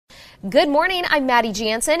Good morning, I'm Maddie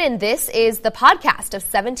Jansen, and this is the podcast of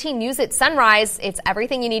 17 News at Sunrise. It's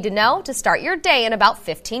everything you need to know to start your day in about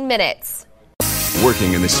 15 minutes.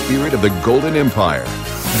 Working in the spirit of the Golden Empire,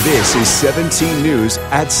 this is 17 News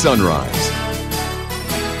at Sunrise.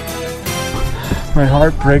 My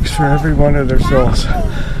heart breaks for every one of their souls,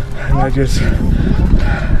 and I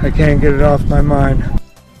can't get it off my mind.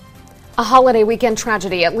 A holiday weekend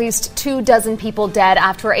tragedy. At least 24 people dead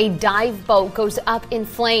after a dive boat goes up in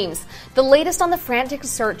flames. The latest on the frantic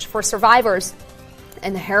search for survivors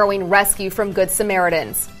and the harrowing rescue from Good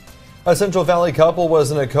Samaritans. A Central Valley couple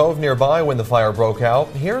was in a cove nearby when the fire broke out.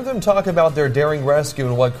 Hear them talk about their daring rescue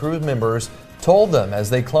and what crew members told them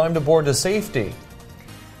as they climbed aboard to safety.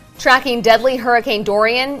 Tracking deadly Hurricane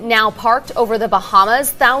Dorian, now parked over the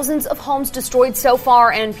Bahamas. Thousands of homes destroyed so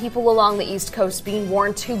far, and people along the East Coast being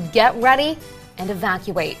warned to get ready and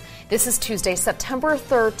evacuate. This is Tuesday, September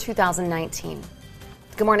 3rd, 2019.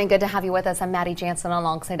 Good morning. Good to have you with us. I'm Maddie Jansen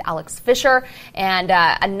alongside Alex Fisher, and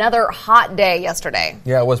another hot day yesterday.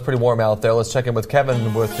 Yeah, it was pretty warm out there. Let's check in with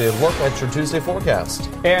Kevin with the look at your Tuesday forecast.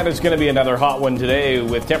 And it's going to be another hot one today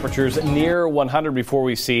with temperatures near 100 before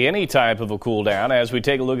we see any type of a cool down. As we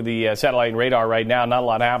take a look at the satellite and radar right now, not a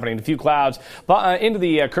lot happening. A few clouds into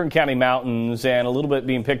the Kern County mountains and a little bit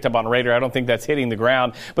being picked up on radar. I don't think that's hitting the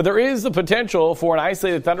ground, but there is the potential for an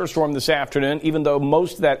isolated thunderstorm this afternoon, even though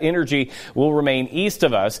most of that energy will remain east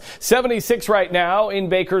of us. 76 right now in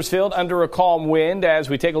Bakersfield under a calm wind as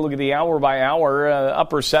we take a look at the hour by hour,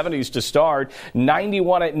 upper 70s to start,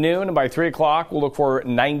 91 at noon, and by 3 o'clock we'll look for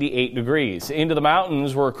 98 degrees. Into the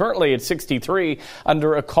mountains, we're currently at 63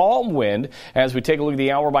 under a calm wind as we take a look at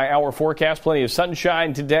the hour by hour forecast. Plenty of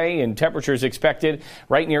sunshine today and temperatures expected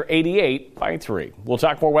right near 88 by 3. We'll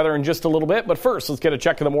talk more weather in just a little bit, but first let's get a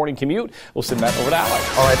check of the morning commute. We'll send that over to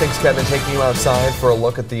Alex. All right, thanks Kevin. Taking you outside for a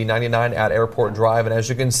look at the 99 at Airport Drive, and as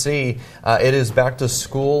you can see, it is back to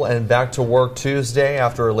school and back to work Tuesday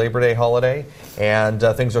after a Labor Day holiday, and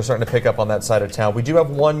things are starting to pick up on that side of town. We do have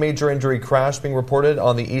one major injury crash being reported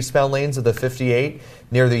on the eastbound lanes of the 58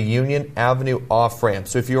 near the Union Avenue off-ramp.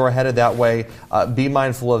 So if you are headed that way, be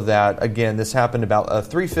mindful of that. Again, this happened about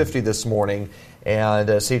 3:50 this morning, and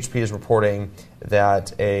CHP is reporting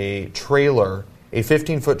that a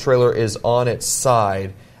 15-foot trailer is on its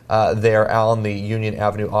side there on the Union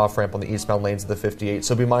Avenue off-ramp on the eastbound lanes of the 58.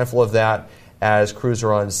 So be mindful of that as crews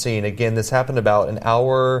are on scene. Again, this happened about an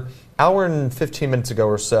hour and 15 minutes ago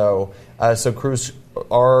or so. So crews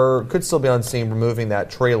could still be on scene removing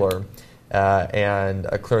that trailer and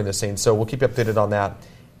clearing the scene. So we'll keep you updated on that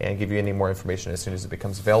and give you any more information as soon as it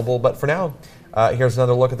becomes available. But for now, here's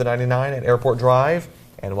another look at the 99 at Airport Drive,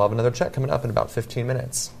 and we'll have another check coming up in about 15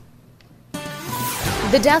 minutes.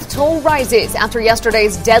 The death toll rises after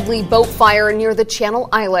yesterday's deadly boat fire near the Channel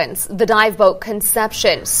Islands. The dive boat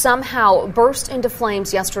Conception somehow burst into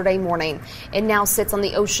flames yesterday morning. It now sits on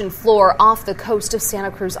the ocean floor off the coast of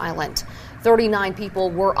Santa Cruz Island. 39 people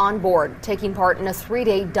were on board, taking part in a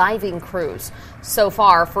 3-day diving cruise. So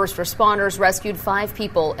far, first responders rescued 5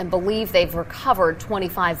 people and believe they've recovered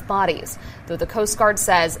 25 bodies, though the Coast Guard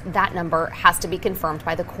says that number has to be confirmed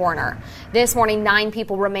by the coroner. This morning, 9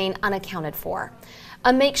 people remain unaccounted for.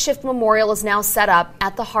 A makeshift memorial is now set up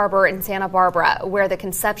at the harbor in Santa Barbara, where the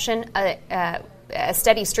Conception, a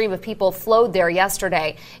steady stream of people flowed there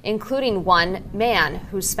yesterday, including one man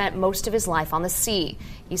who spent most of his life on the sea.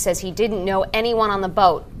 He says he didn't know anyone on the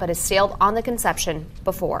boat, but has sailed on the Conception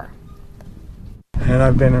before. And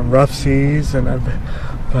I've been in rough seas,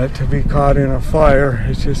 but to be caught in a fire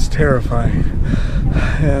is just terrifying.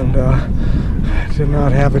 And to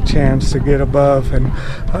not have a chance to get above, and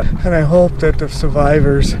I hope that the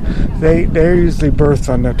survivors, they're usually berthed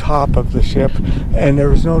on the top of the ship, and there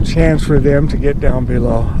was no chance for them to get down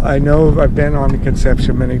below. I know I've been on the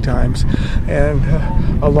Conception many times, and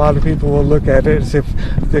a lot of people will look at it as if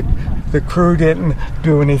the crew didn't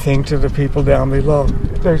do anything to the people down below.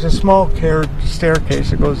 There's a small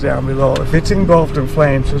staircase that goes down below. If it's engulfed in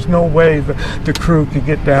flames, there's no way the crew could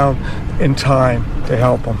get down in time to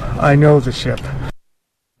help them. I know the ship.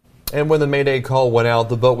 And when the Mayday call went out,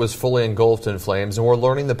 the boat was fully engulfed in flames, and we're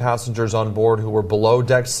learning the passengers on board who were below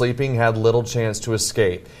deck sleeping had little chance to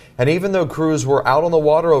escape. And even though crews were out on the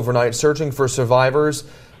water overnight searching for survivors,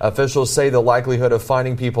 officials say the likelihood of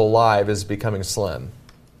finding people alive is becoming slim.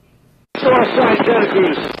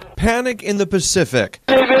 Panic in the Pacific.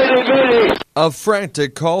 A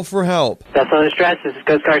frantic call for help. That's on the stress. This is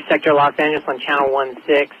Coast Guard Sector Los Angeles on Channel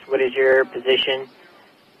 16. What is your position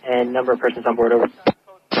and number of persons on board? Over.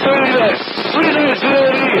 I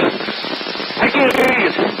can't hear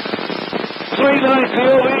you. 29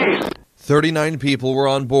 POV. 39 people were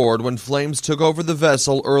on board when flames took over the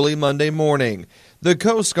vessel early Monday morning. The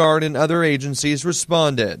Coast Guard and other agencies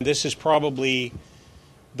responded. This is probably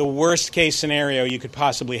the worst case scenario you could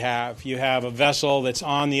possibly have. You have a vessel that's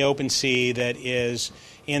on the open sea that is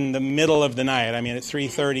in the middle of the night, I mean at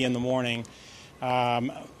 3:30 in the morning.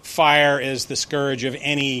 Fire is the scourge of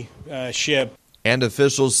any ship. And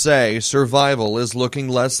officials say survival is looking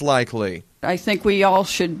less likely. I think we all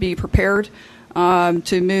should be prepared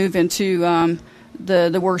to move into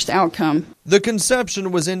the worst outcome. The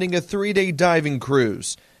Conception was ending a 3-day diving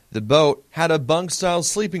cruise. The boat had a bunk-style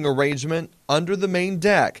sleeping arrangement under the main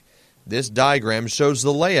deck. This diagram shows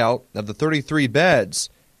the layout of the 33 beds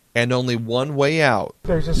and only one way out.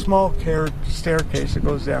 There's a small staircase that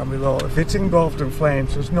goes down below. If it's engulfed in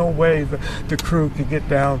flames, there's no way the crew could get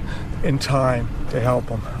down in time to help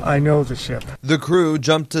them. I know the ship. The crew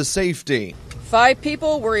jumped to safety. 5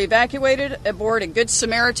 people were evacuated aboard a Good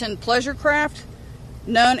Samaritan pleasure craft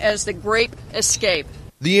known as the Great Escape.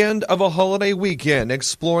 The end of a holiday weekend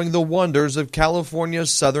exploring the wonders of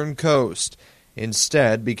California's southern coast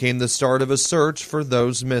instead became the start of a search for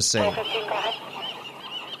those missing.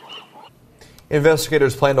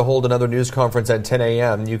 Investigators plan to hold another news conference at 10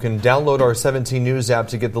 a.m. You can download our 17 News app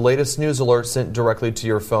to get the latest news alerts sent directly to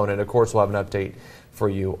your phone. And, of course, we'll have an update for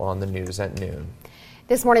you on the news at noon.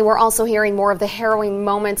 This morning, we're also hearing more of the harrowing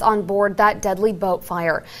moments on board that deadly boat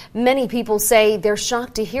fire. Many people say they're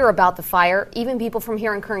shocked to hear about the fire. Even people from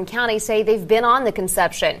here in Kern County say they've been on the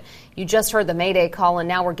Conception. You just heard the Mayday call, and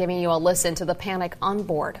now we're giving you a listen to the panic on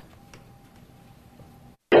board.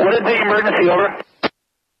 What is the emergency, over?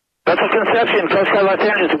 That's a Conception, Coast Guard Los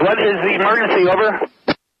Angeles. What is the emergency, over?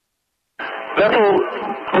 Vessel,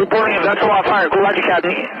 reporting a vessel on fire. Go Roger,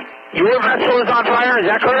 Captain. Your vessel is on fire, is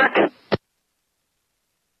that correct?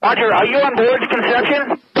 Roger, are you on board the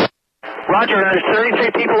Conception? Roger, there's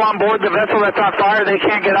 33 people on board the vessel that's on fire. They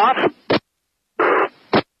can't get off?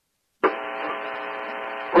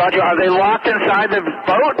 Roger, are they locked inside the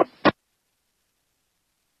boat?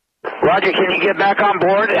 Roger, can you get back on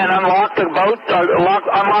board and unlock the boat,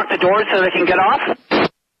 unlock the doors so they can get off?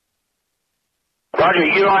 Roger,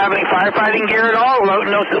 you don't have any firefighting gear at all?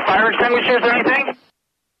 No fire extinguishers or anything?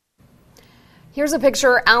 Here's a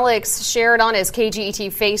picture Alex shared on his KGET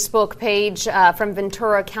Facebook page from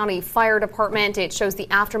Ventura County Fire Department. It shows the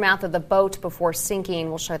aftermath of the boat before sinking.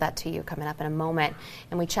 We'll show that to you coming up in a moment.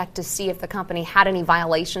 And we checked to see if the company had any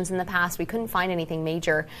violations in the past. We couldn't find anything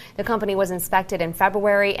major. The company was inspected in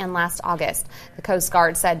February and last August. The Coast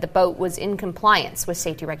Guard said the boat was in compliance with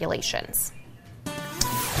safety regulations.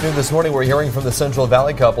 This morning, we're hearing from the Central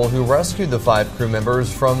Valley couple who rescued the 5 crew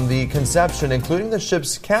members from the Conception, including the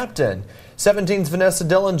ship's captain. 17's Vanessa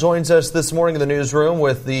Dillon joins us this morning in the newsroom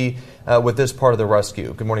with this part of the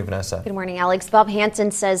rescue. Good morning, Vanessa. Good morning, Alex. Bob Hansen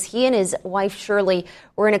says he and his wife Shirley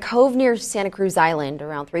were in a cove near Santa Cruz Island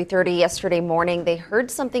around 3:30 yesterday morning. They heard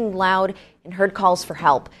something loud and heard calls for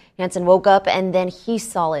help. Hansen woke up and then he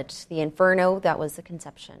saw it, the inferno that was the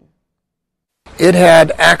Conception. It had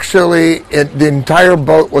the entire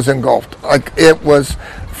boat was engulfed. Like it was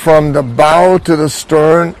from the bow to the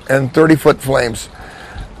stern and 30-foot flames.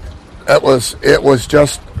 It was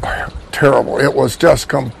just terrible. It was just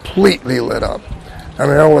completely lit up. I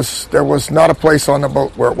mean, there was not a place on the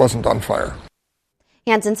boat where it wasn't on fire.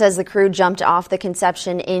 Hansen says the crew jumped off the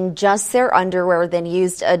Conception in just their underwear, then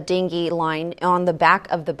used a dinghy line on the back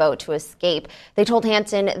of the boat to escape. They told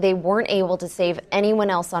Hansen they weren't able to save anyone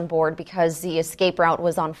else on board because the escape route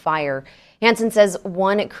was on fire. Hansen says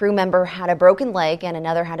one crew member had a broken leg and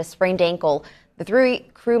another had a sprained ankle. The 3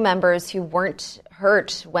 crew members who weren't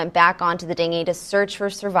hurt went back onto the dinghy to search for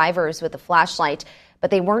survivors with a flashlight, but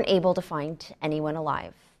they weren't able to find anyone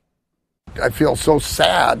alive. I feel so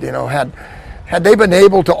sad, Had they been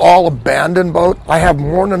able to all abandon boat, I have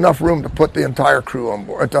more than enough room to put the entire crew on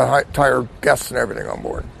board, the entire guests and everything on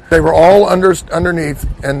board. They were all underneath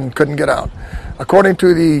and couldn't get out. According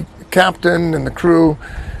to the captain and the crew,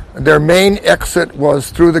 their main exit was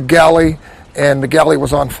through the galley, and the galley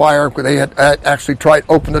was on fire. They had actually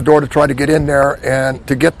opened the door to try to get in there and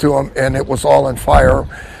to get to them, and it was all on fire.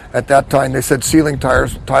 At that time, they said ceiling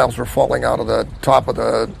tiles were falling out of the top of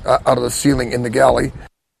the ceiling in the galley.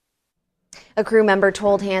 A crew member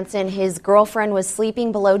told Hansen his girlfriend was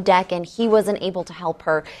sleeping below deck and he wasn't able to help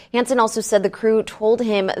her. Hansen also said the crew told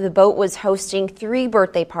him the boat was hosting 3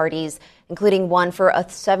 birthday parties, including one for a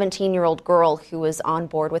 17-year-old girl who was on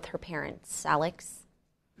board with her parents. Alex?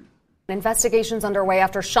 Investigations underway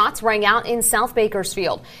after shots rang out in South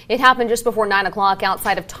Bakersfield. It happened just before 9 o'clock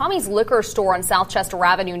outside of Tommy's Liquor Store on South Chester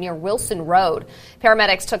Avenue near Wilson Road.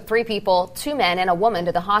 Paramedics took 3 people, 2 men and a woman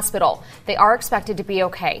to the hospital. They are expected to be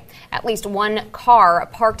okay. At least one car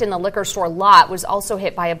parked in the liquor store lot was also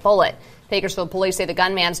hit by a bullet. Bakersfield police say the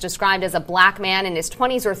gunman is described as a black man in his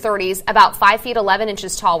 20s or 30s, about 5 feet 11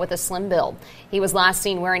 inches tall with a slim build. He was last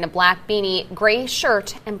seen wearing a black beanie, gray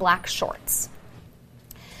shirt and black shorts.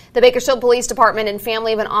 The Bakersfield Police Department and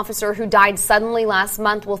family of an officer who died suddenly last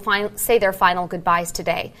month will say their final goodbyes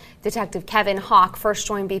today. Detective Kevin Hawk first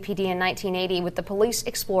joined BPD in 1980 with the Police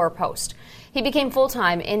Explorer post. He became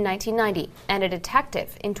full-time in 1990 and a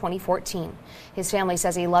detective in 2014. His family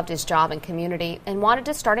says he loved his job and community and wanted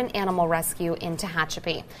to start an animal rescue in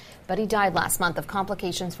Tehachapi. But he died last month of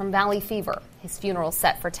complications from valley fever. His funeral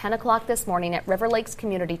set for 10 o'clock this morning at River Lakes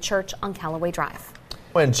Community Church on Callaway Drive.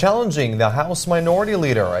 When challenging the House Minority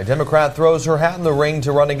Leader, a Democrat throws her hat in the ring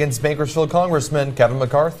to run against Bakersfield Congressman Kevin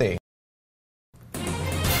McCarthy.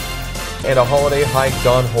 And a holiday hike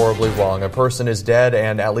gone horribly wrong. A person is dead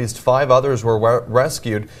and at least 5 others were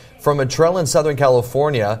rescued from a trail in Southern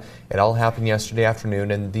California. It all happened yesterday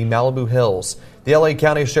afternoon in the Malibu Hills. The LA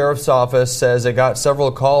County Sheriff's Office says it got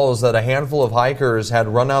several calls that a handful of hikers had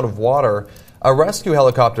run out of water. A rescue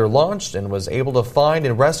helicopter launched and was able to find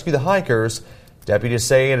and rescue the hikers. Deputies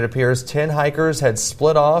say it appears 10 hikers had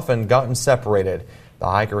split off and gotten separated. The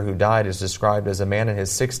hiker who died is described as a man in his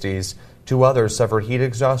 60s. 2 others suffered heat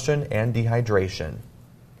exhaustion and dehydration.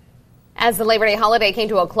 As the Labor Day holiday came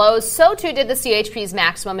to a close, so too did the CHP's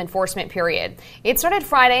maximum enforcement period. It started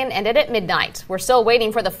Friday and ended at midnight. We're still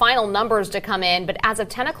waiting for the final numbers to come in, but as of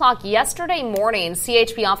 10 o'clock yesterday morning,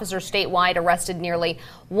 CHP officers statewide arrested nearly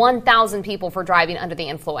 1,000 people for driving under the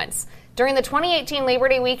influence. During the 2018 Labor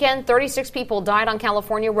Day weekend, 36 people died on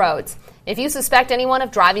California roads. If you suspect anyone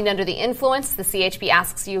of driving under the influence, the CHP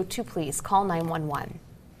asks you to please call 911.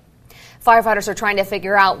 Firefighters are trying to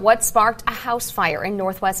figure out what sparked a house fire in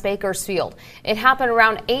Northwest Bakersfield. It happened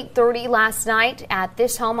around 8:30 last night at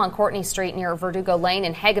this home on Courtney Street near Verdugo Lane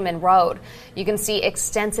and Hageman Road. You can see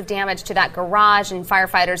extensive damage to that garage and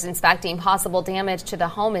firefighters inspecting possible damage to the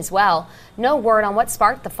home as well. No word on what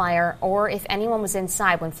sparked the fire or if anyone was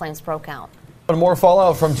inside when flames broke out. And more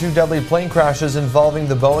fallout from 2 deadly plane crashes involving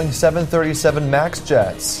the Boeing 737 MAX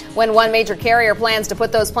jets. When one major carrier plans to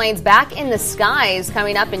put those planes back in the skies,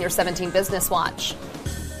 coming up in your 17 Business Watch.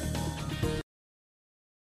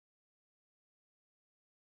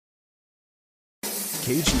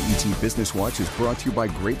 KGET Business Watch is brought to you by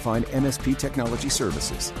Grapevine MSP Technology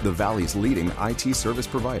Services, the Valley's leading IT service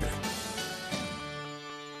provider.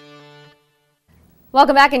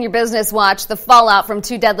 Welcome back in your Business Watch. The fallout from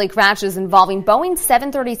 2 deadly crashes involving Boeing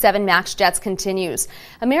 737 MAX jets continues.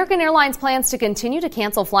 American Airlines plans to continue to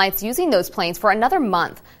cancel flights using those planes for another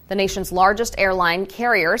month. The nation's largest airline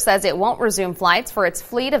carrier says it won't resume flights for its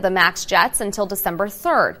fleet of the MAX jets until December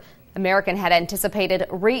 3rd. American had anticipated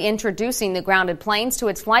reintroducing the grounded planes to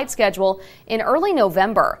its flight schedule in early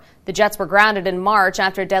November. The jets were grounded in March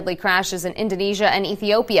after deadly crashes in Indonesia and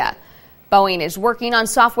Ethiopia. Boeing is working on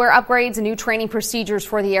software upgrades and new training procedures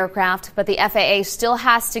for the aircraft, but the FAA still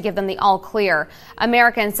has to give them the all clear.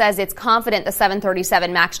 American says it's confident the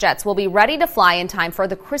 737 MAX jets will be ready to fly in time for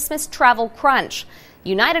the Christmas travel crunch.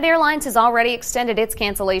 United Airlines has already extended its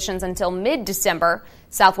cancellations until mid-December.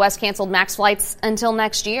 Southwest canceled MAX flights until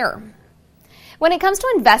next year. When it comes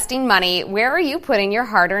to investing money, where are you putting your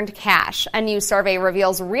hard-earned cash? A new survey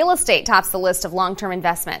reveals real estate tops the list of long-term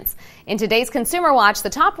investments. In today's Consumer Watch, the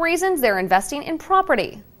top reasons they're investing in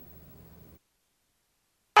property.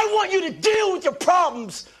 I want you to deal with your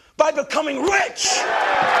problems by becoming rich.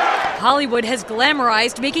 Hollywood has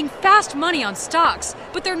glamorized making fast money on stocks,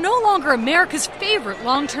 but they're no longer America's favorite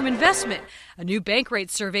long-term investment. A new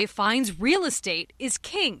Bankrate survey finds real estate is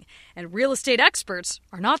king, and real estate experts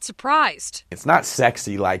are not surprised. It's not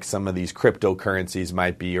sexy like some of these cryptocurrencies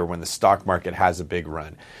might be or when the stock market has a big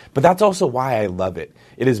run. But that's also why I love it.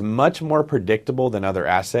 It is much more predictable than other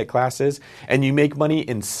asset classes, and you make money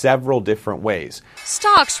in several different ways.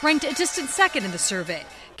 Stocks ranked a distant second in the survey.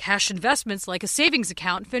 Cash investments like a savings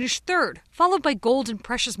account finished third, followed by gold and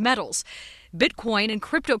precious metals. Bitcoin and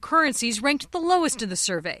cryptocurrencies ranked the lowest in the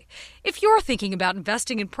survey. If you're thinking about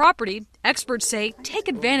investing in property, experts say take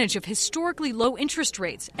advantage of historically low interest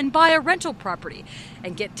rates and buy a rental property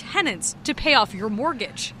and get tenants to pay off your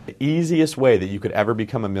mortgage. The easiest way that you could ever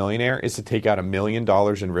become a millionaire is to take out $1 million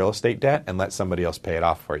in real estate debt and let somebody else pay it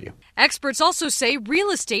off for you. Experts also say real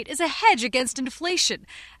estate is a hedge against inflation.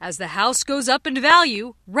 As the house goes up in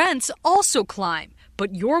value, rents also climb,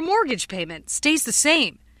 but your mortgage payment stays the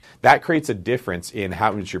same. that creates a difference in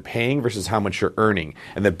how much you're paying versus how much you're earning.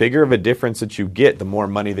 And the bigger of a difference that you get, the more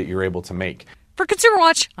money that you're able to make. For Consumer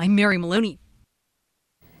Watch, I'm Mary Maloney.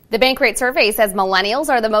 The Bankrate survey says millennials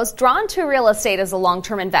are the most drawn to real estate as a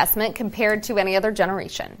long-term investment compared to any other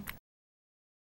generation.